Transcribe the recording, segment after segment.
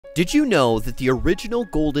Did you know that the original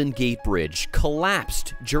Golden Gate Bridge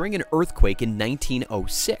collapsed during an earthquake in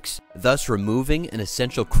 1906, thus removing an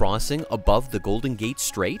essential crossing above the Golden Gate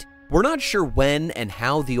Strait? We're not sure when and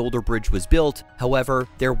how the older bridge was built. However,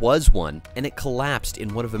 there was one, and it collapsed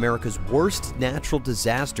in one of America's worst natural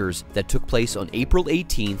disasters that took place on April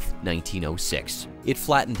 18, 1906. It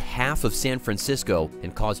flattened half of San Francisco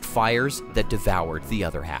and caused fires that devoured the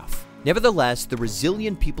other half. Nevertheless, the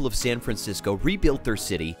resilient people of San Francisco rebuilt their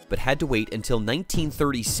city, but had to wait until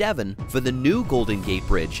 1937 for the new Golden Gate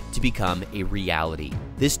Bridge to become a reality.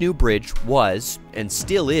 This new bridge was, and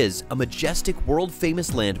still is, a majestic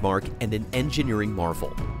world-famous landmark and an engineering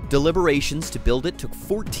marvel. Deliberations to build it took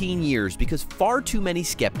 14 years because far too many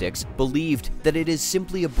skeptics believed that it is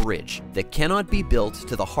simply a bridge that cannot be built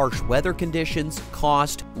to the harsh weather conditions,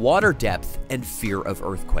 cost, water depth, and fear of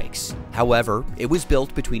earthquakes. However, it was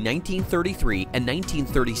built between 1933 and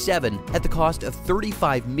 1937 at the cost of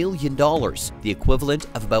 $35 million, the equivalent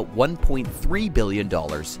of about $1.3 billion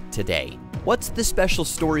today. What's the special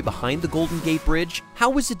story behind the Golden Gate Bridge? How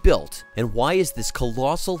was it built? And why is this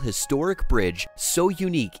colossal historic bridge so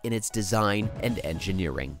unique in its design and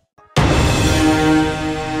engineering?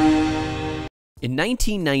 In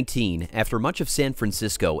 1919, after much of San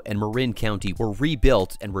Francisco and Marin County were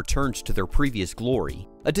rebuilt and returned to their previous glory,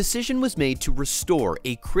 a decision was made to restore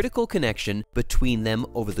a critical connection between them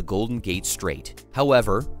over the Golden Gate Strait.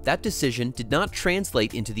 However, that decision did not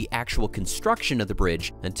translate into the actual construction of the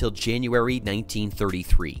bridge until January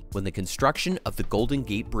 1933, when the construction of the Golden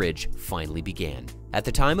Gate Bridge finally began. At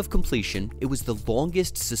the time of completion, it was the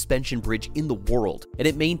longest suspension bridge in the world, and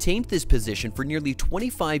it maintained this position for nearly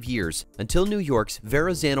 25 years until New York's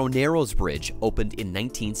Verrazano Narrows Bridge opened in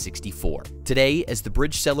 1964. Today, as the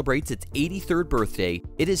bridge celebrates its 83rd birthday,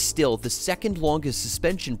 it is still the second longest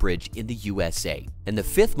suspension bridge in the USA, and the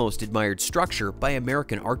fifth most admired structure by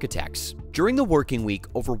American architects. During the working week,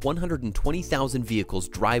 over 120,000 vehicles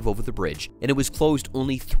drive over the bridge, and it was closed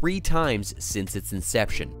only 3 times since its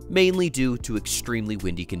inception, mainly due to extremely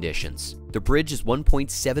windy conditions. The bridge is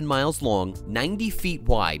 1.7 miles long, 90 feet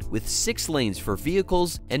wide, with 6 lanes for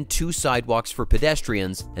vehicles and 2 sidewalks for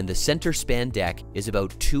pedestrians, and the center span deck is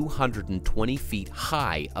about 220 feet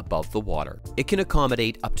high above the water. It can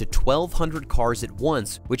accommodate up to 1,200 cars at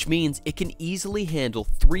once, which means it can easily handle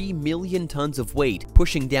 3 million tons of weight,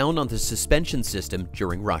 pushing down on the suspension system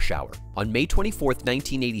during rush hour. On May 24,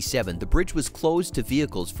 1987, the bridge was closed to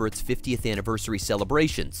vehicles for its 50th anniversary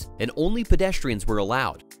celebrations, and only pedestrians were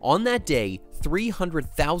allowed. On that day,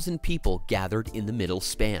 300,000 people gathered in the middle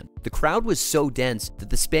span. The crowd was so dense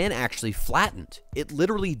that the span actually flattened. It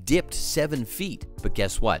literally dipped 7 feet. But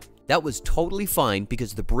guess what? That was totally fine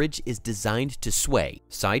because the bridge is designed to sway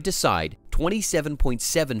side to side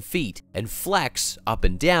 27.7 feet and flex up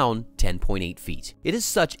and down 10.8 feet. It is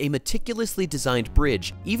such a meticulously designed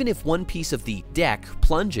bridge, even if one piece of the deck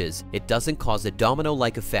plunges, it doesn't cause a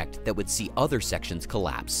domino-like effect that would see other sections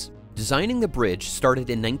collapse. Designing the bridge started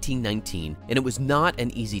in 1919, and it was not an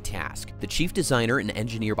easy task. The chief designer and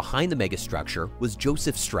engineer behind the megastructure was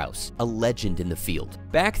Joseph Strauss, a legend in the field.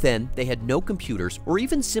 Back then, they had no computers or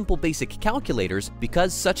even simple basic calculators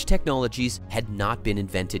because such technologies had not been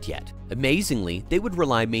invented yet. Amazingly, they would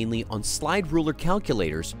rely mainly on slide ruler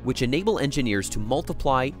calculators, which enable engineers to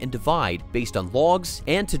multiply and divide based on logs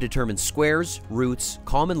and to determine squares, roots,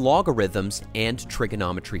 common logarithms, and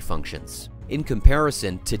trigonometry functions. In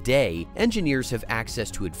comparison, today, engineers have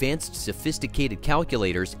access to advanced, sophisticated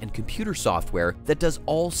calculators and computer software that does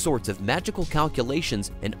all sorts of magical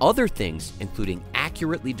calculations and other things, including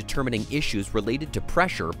accurately determining issues related to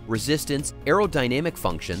pressure, resistance, aerodynamic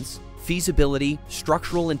functions, feasibility,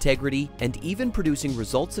 structural integrity, and even producing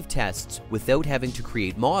results of tests without having to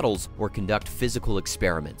create models or conduct physical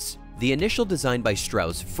experiments. The initial design by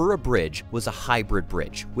Strauss for a bridge was a hybrid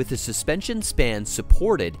bridge, with a suspension span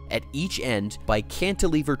supported at each end by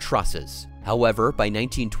cantilever trusses. However, by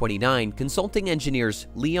 1929, consulting engineers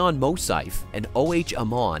Leon Mosaif and O.H.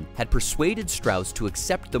 Amon had persuaded Strauss to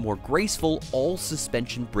accept the more graceful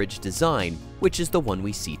all-suspension bridge design, which is the one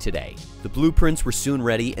we see today. The blueprints were soon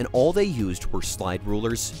ready, and all they used were slide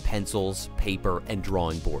rulers, pencils, paper, and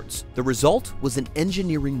drawing boards. The result was an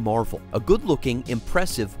engineering marvel, a good-looking,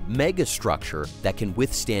 impressive mega structure that can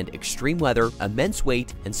withstand extreme weather, immense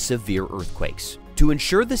weight, and severe earthquakes. To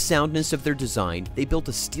ensure the soundness of their design, they built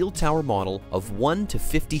a steel tower model of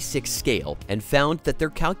 1:56 scale and found that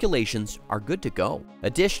their calculations are good to go.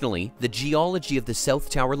 Additionally, the geology of the South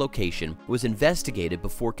Tower location was investigated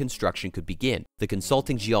before construction could begin. The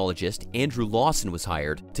consulting geologist Andrew Lawson was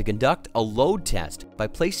hired to conduct a load test by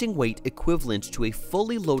placing weight equivalent to a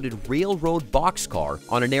fully loaded railroad boxcar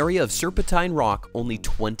on an area of serpentine rock only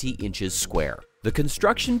 20 inches square. The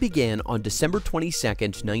construction began on December 22,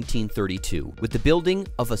 1932, with the building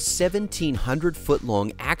of a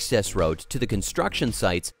 1,700-foot-long access road to the construction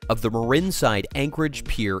sites of the Marin Side Anchorage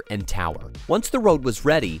Pier and Tower. Once the road was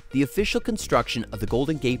ready, the official construction of the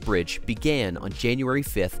Golden Gate Bridge began on January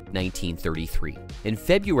 5, 1933. In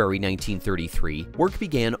February 1933, work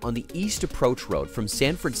began on the East Approach Road from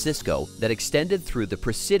San Francisco that extended through the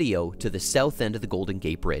Presidio to the south end of the Golden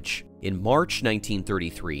Gate Bridge. In March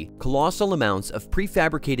 1933, colossal amounts of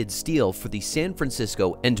prefabricated steel for the San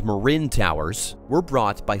Francisco and Marin towers were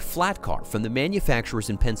brought by flat car from the manufacturers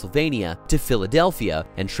in Pennsylvania to Philadelphia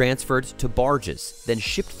and transferred to barges, then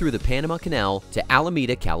shipped through the Panama Canal to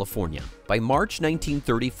Alameda, California. By March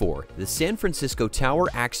 1934, the San Francisco Tower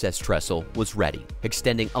access trestle was ready,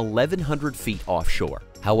 extending 1,100 feet offshore.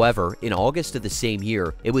 However, in August of the same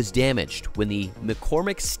year, it was damaged when the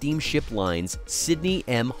McCormick Steamship Line's Sidney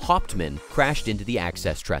M. Hauptmann crashed into the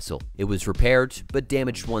access trestle. It was repaired, but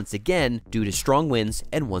damaged once again due to strong winds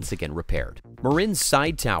and once again repaired. Marin's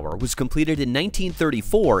side tower was completed in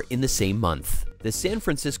 1934 in the same month. The San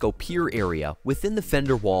Francisco Pier area within the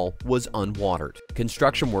fender wall was unwatered.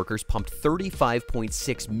 Construction workers pumped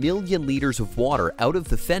 35.6 million liters of water out of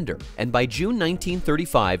the fender, and by June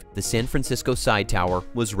 1935, the San Francisco side tower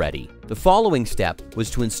was ready. The following step was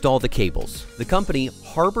to install the cables. The company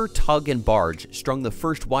Harbor Tug and Barge strung the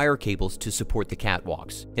first wire cables to support the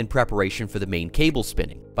catwalks, in preparation for the main cable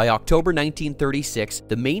spinning. By October 1936,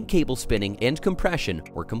 the main cable spinning and compression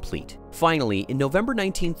were complete. Finally, in November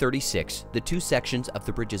 1936, the two sections of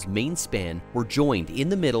the bridge's main span were joined in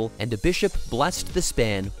the middle, and a bishop blessed the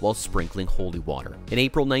span while sprinkling holy water. In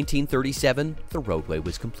April 1937, the roadway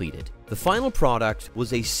was completed. The final product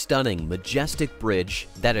was a stunning, majestic bridge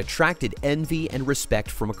that attracted envy and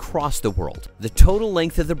respect from across the world. The total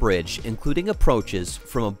length of the bridge, including approaches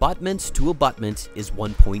from abutment to abutment, is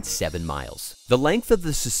 1.7 miles. The length of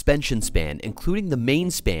the suspension span, including the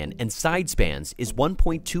main span and side spans, is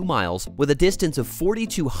 1.2 miles with a distance of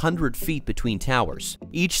 4,200 feet between towers.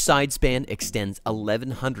 Each side span extends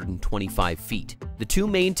 1,125 feet. The two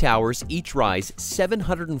main towers each rise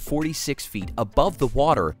 746 feet above the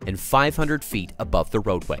water and 500 feet above the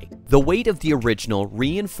roadway. The weight of the original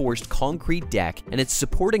reinforced concrete deck and its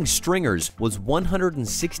supporting stringers was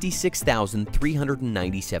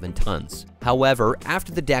 166,397 tons. However,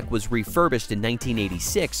 after the deck was refurbished in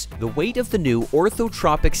 1986, the weight of the new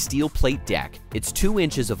orthotropic steel plate deck, its 2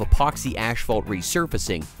 inches of epoxy asphalt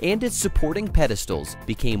resurfacing, and its supporting pedestals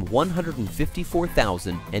became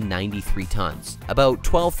 154,093 tons, about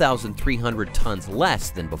 12,300 tons less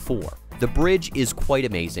than before. The bridge is quite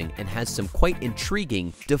amazing and has some quite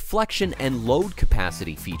intriguing deflection and load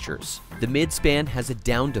capacity features. The midspan has a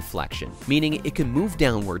down deflection, meaning it can move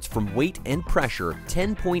downwards from weight and pressure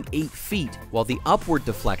 10.8 feet, while the upward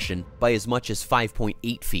deflection by as much as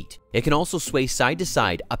 5.8 feet. It can also sway side to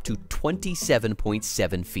side up to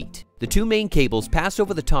 27.7 feet. The two main cables pass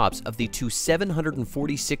over the tops of the two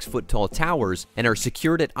 746-foot-tall towers and are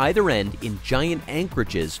secured at either end in giant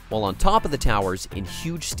anchorages, while on top of the towers in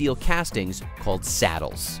huge steel castings called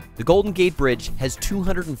saddles. The Golden Gate Bridge has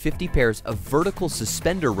 250 pairs of vertical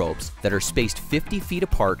suspender ropes that are spaced 50 feet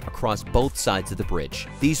apart across both sides of the bridge.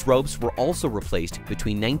 These ropes were also replaced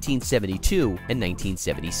between 1972 and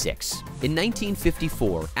 1976. In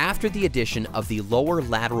 1954, after the addition of the lower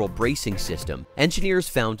lateral bracing system, engineers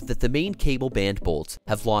found that the main cable band bolts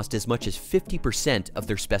have lost as much as 50% of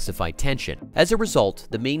their specified tension. As a result,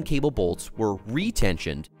 the main cable bolts were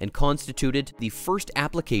retensioned and constituted the first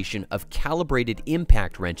application of calibrated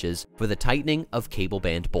impact wrenches for the tightening of cable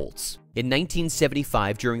band bolts. In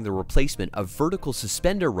 1975, during the replacement of vertical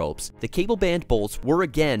suspender ropes, the cable band bolts were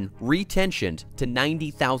again retensioned to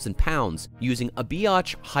 90,000 pounds using a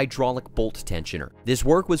Biach hydraulic bolt tensioner. This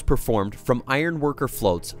work was performed from ironworker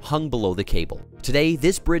floats hung below the cable. Today,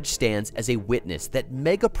 this bridge stands as a witness that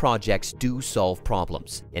mega projects do solve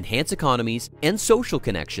problems, enhance economies and social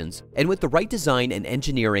connections, and with the right design and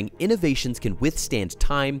engineering, innovations can withstand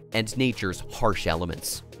time and nature's harsh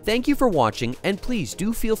elements. Thank you for watching, and please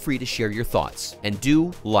do feel free to share your thoughts. And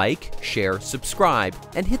do like, share, subscribe,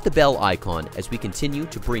 and hit the bell icon as we continue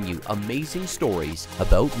to bring you amazing stories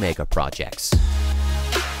about mega projects.